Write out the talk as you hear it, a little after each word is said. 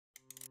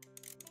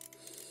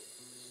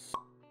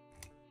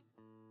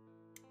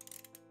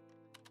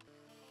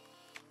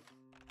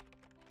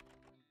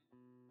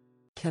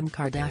Kim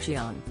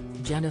Kardashian,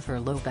 Jennifer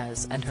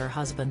Lopez and her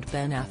husband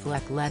Ben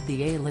Affleck led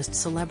the A-list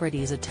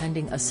celebrities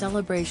attending a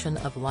celebration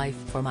of life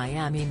for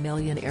Miami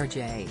millionaire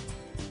JR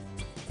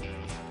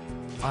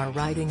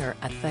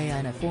RidingerTHAT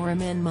in a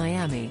forum in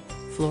Miami,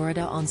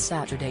 Florida on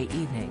Saturday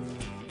evening.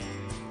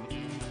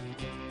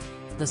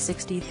 The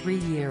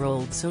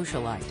 63-year-old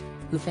socialite,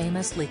 who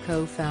famously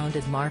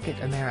co-founded Market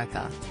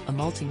America, a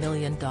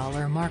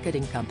multi-million-dollar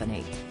marketing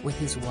company, with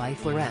his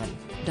wife Loren,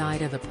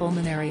 died of a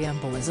pulmonary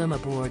embolism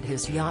aboard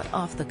his yacht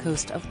off the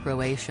coast of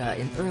Croatia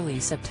in early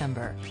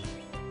September.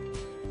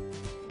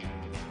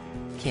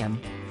 Kim,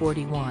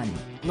 41,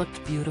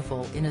 looked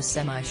beautiful in a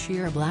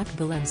semi-sheer black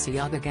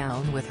Balenciaga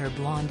gown with her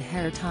blonde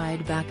hair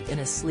tied back in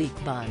a sleek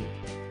bun.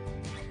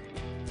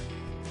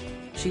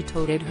 She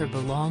toted her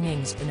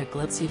belongings in a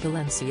glitzy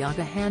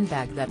Balenciaga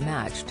handbag that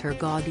matched her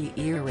gaudy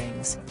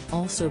earrings,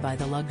 also by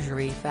the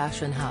luxury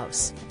fashion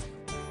house.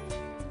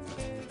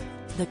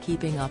 The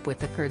Keeping Up with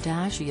the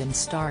Kardashian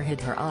star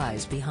hid her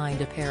eyes behind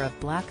a pair of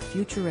black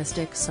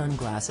futuristic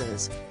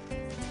sunglasses.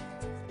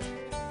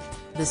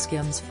 The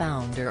Skims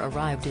founder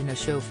arrived in a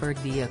chauffeured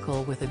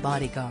vehicle with a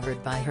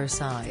bodyguard by her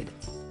side.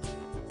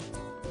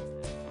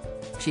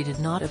 She did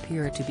not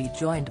appear to be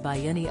joined by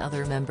any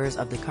other members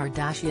of the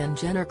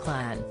Kardashian-Jenner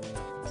clan.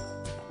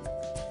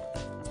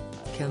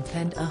 Kim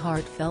penned a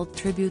heartfelt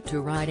tribute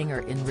to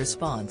Ridinger in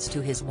response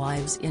to his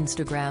wife's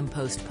Instagram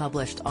post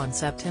published on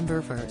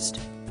September 1.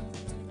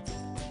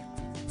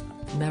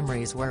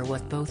 "Memories were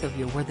what both of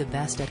you were the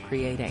best at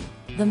creating,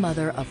 the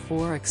mother of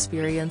 4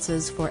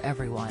 experiences for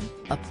everyone,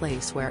 a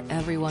place where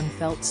everyone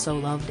felt so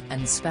loved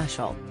and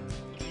special.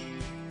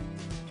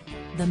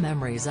 The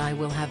memories I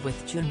will have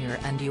with Junior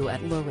and you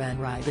at JR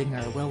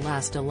Ridinger will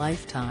last a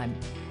lifetime.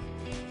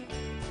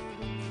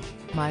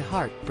 My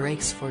heart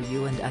breaks for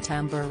you and at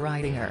Amber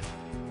Ridinger.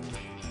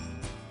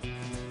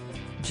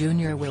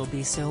 Junior will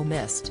be so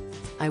missed.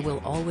 I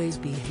will always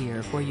be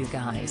here for you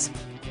guys.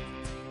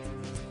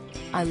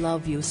 I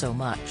love you so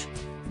much."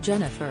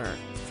 Jennifer,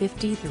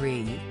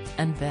 53,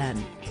 and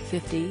Ben,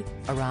 50,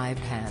 arrived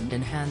hand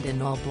in hand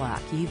in all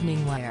black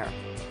evening wear.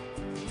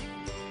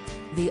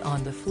 The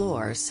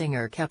on-the-floor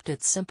singer kept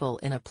it simple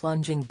in a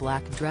plunging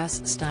black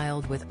dress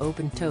styled with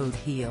open-toed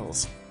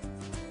heels.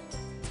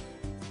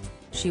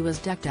 She was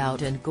decked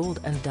out in gold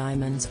and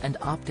diamonds and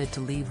opted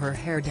to leave her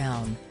hair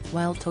down,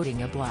 while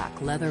toting a black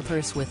leather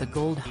purse with a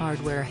gold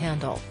hardware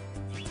handle.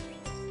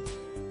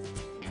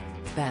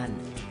 Ben,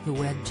 who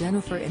wed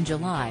Jennifer in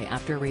July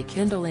after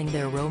rekindling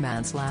their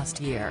romance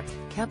last year,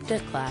 kept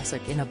it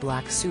classic in a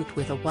black suit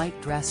with a white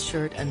dress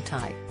shirt and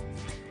tie.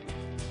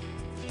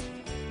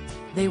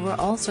 They were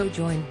also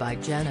joined by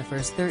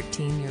Jennifer's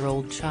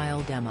 13-year-old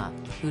child Emma,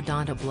 who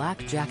donned a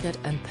black jacket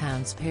and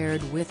pants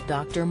paired with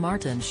Dr.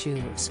 Martens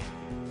shoes.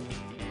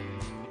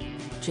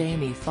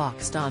 Jamie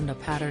Foxx donned a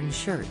patterned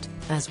shirt,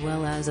 as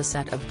well as a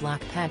set of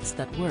black pants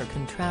that were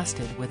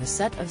contrasted with a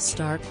set of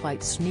stark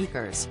white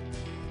sneakers.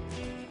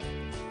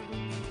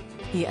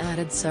 He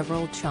added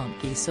several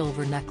chunky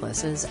silver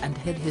necklaces and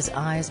hid his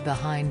eyes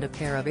behind a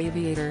pair of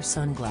aviator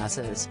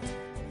sunglasses.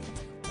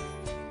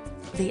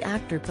 The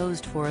actor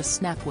posed for a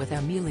snap with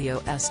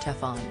Emilio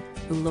Estefan,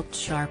 who looked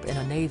sharp in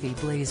a navy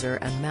blazer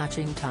and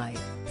matching tie.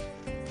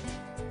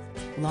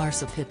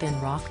 Larsa Pippen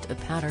rocked a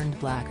patterned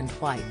black and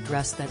white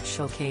dress that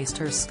showcased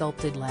her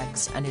sculpted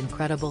legs and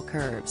incredible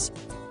curves,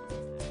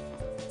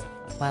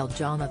 while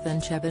Jonathan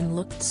Cheban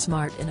looked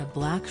smart in a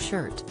black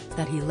shirt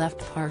that he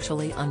left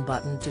partially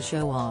unbuttoned to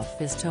show off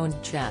his toned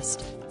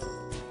chest.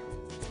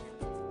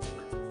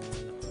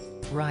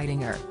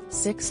 Ridinger,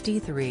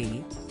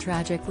 63,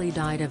 tragically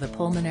died of a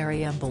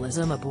pulmonary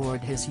embolism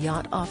aboard his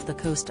yacht off the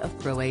coast of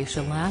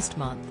Croatia last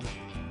month.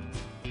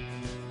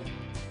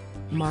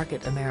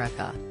 Market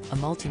America, a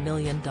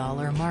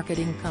multi-million-dollar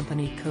marketing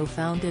company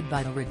co-founded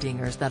by the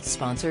Ridingers that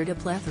sponsored a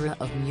plethora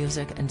of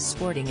music and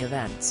sporting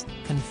events,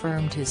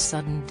 confirmed his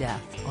sudden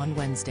death on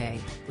Wednesday,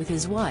 with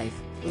his wife,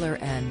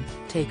 Loren,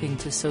 taking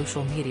to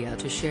social media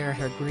to share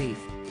her grief.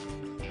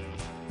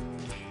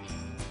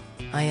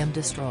 "I am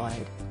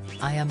destroyed.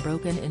 I am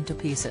broken into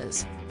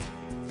pieces.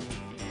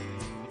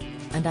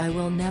 And I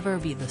will never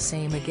be the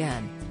same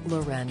again,"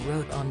 Loren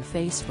wrote on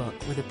Facebook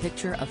with a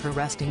picture of her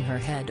resting her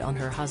head on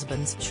her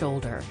husband's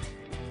shoulder.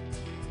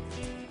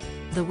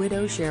 The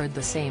widow shared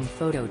the same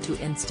photo to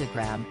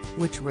Instagram,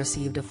 which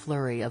received a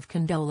flurry of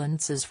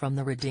condolences from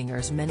the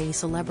Ridingers' many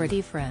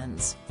celebrity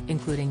friends,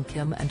 including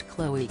Kim and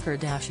Khloe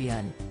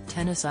Kardashian,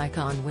 tennis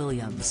icon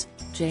Williams,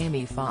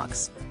 Jamie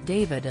Foxx,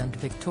 David and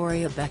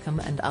Victoria Beckham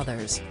and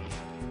others.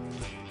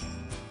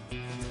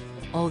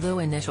 Although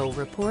initial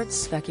reports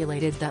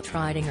speculated that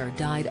Ridinger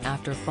died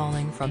after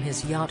falling from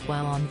his yacht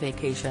while on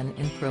vacation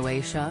in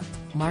Croatia,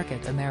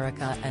 Market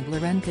America and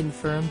Loren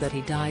confirmed that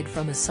he died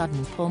from a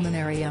sudden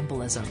pulmonary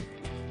embolism.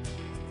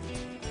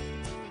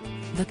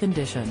 The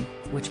condition,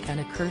 which can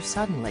occur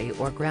suddenly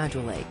or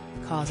gradually,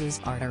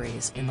 causes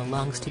arteries in the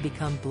lungs to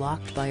become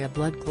blocked by a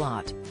blood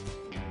clot.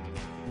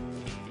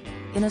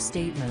 In a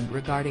statement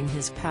regarding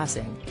his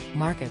passing,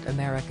 Market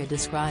America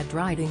described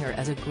Ridinger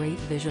as a great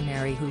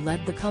visionary who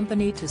led the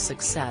company to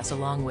success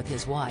along with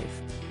his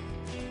wife.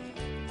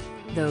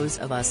 Those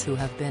of us who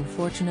have been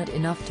fortunate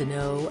enough to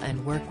know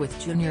and work with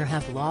Junior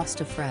have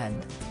lost a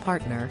friend,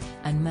 partner,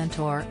 and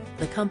mentor,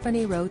 the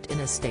company wrote in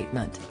a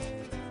statement.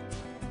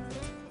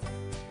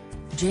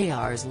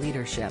 JR's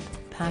leadership,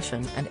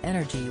 passion and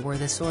energy were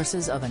the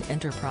sources of an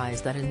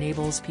enterprise that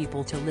enables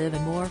people to live a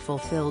more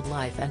fulfilled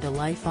life and a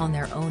life on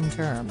their own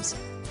terms.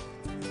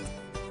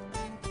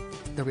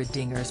 The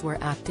Ridingers were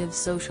active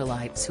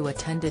socialites who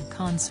attended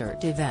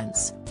concert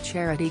events,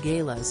 charity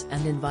galas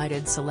and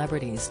invited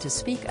celebrities to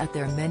speak at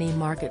their many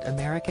Market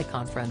America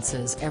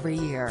conferences every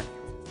year.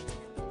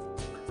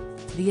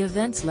 The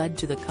events led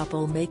to the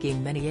couple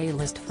making many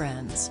A-list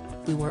friends,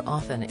 who were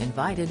often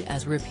invited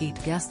as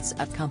repeat guests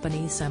at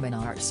company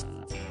seminars.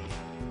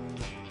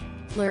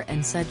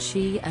 Lauren said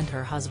she and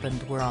her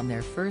husband were on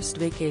their first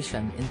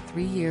vacation in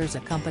 3 years,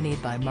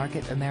 accompanied by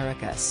Market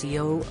America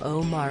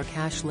COO Mark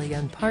Ashley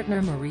and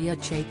partner Maria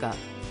Chayka.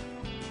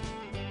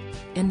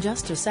 In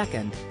just a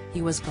second,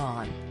 he was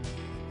gone.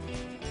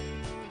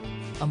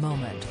 A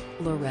moment,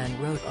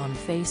 Lauren wrote on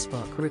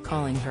Facebook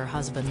recalling her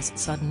husband's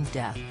sudden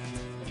death.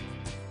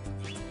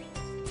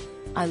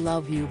 "I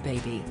love you,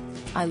 baby.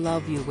 I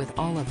love you with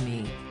all of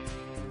me.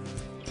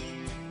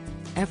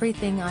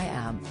 Everything I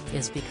am,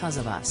 is because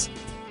of us.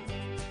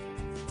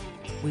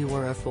 We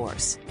were a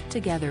force,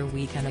 together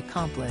we can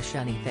accomplish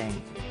anything.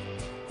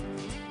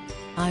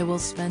 I will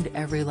spend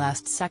every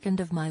last second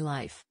of my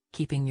life,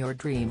 keeping your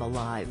dream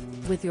alive,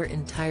 with your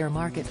entire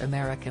Market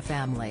America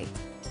family.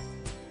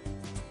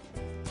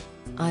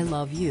 I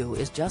love you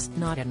is just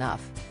not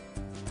enough.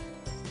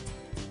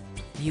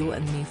 You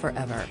and me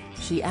forever,"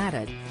 she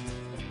added.